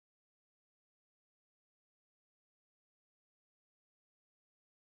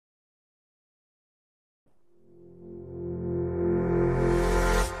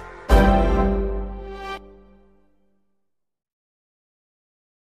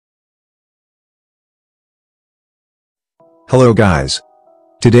Hello guys.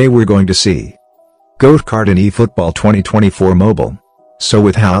 Today we're going to see GOAT card in eFootball 2024 mobile. So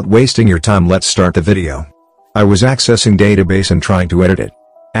without wasting your time, let's start the video. I was accessing database and trying to edit it.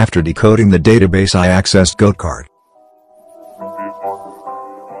 After decoding the database, I accessed GOAT card.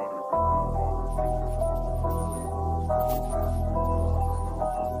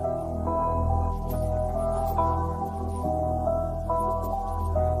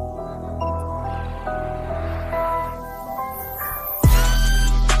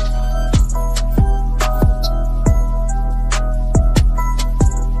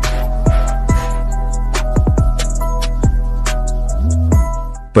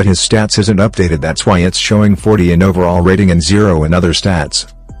 But his stats isn't updated, that's why it's showing 40 in overall rating and 0 in other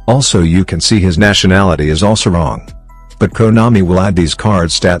stats. Also you can see his nationality is also wrong. But Konami will add these card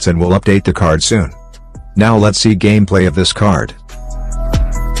stats and will update the card soon. Now let's see gameplay of this card.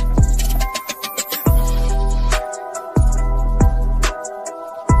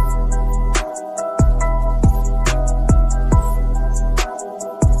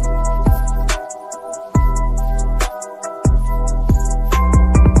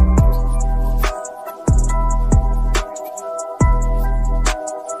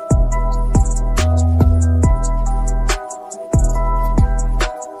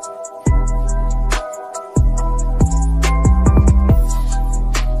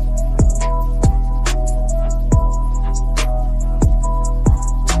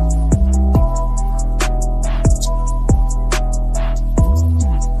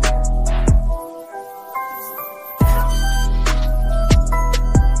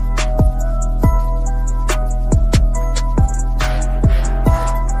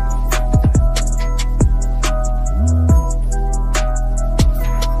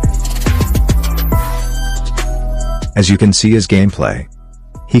 As you can see his gameplay.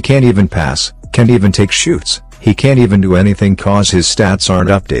 He can't even pass, can't even take shoots, he can't even do anything cause his stats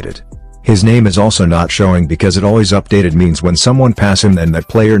aren't updated. His name is also not showing because it always updated means when someone pass him then that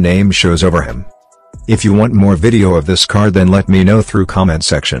player name shows over him. If you want more video of this card then let me know through comment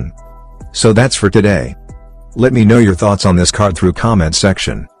section. So that's for today. Let me know your thoughts on this card through comment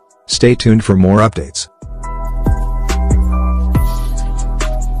section. Stay tuned for more updates.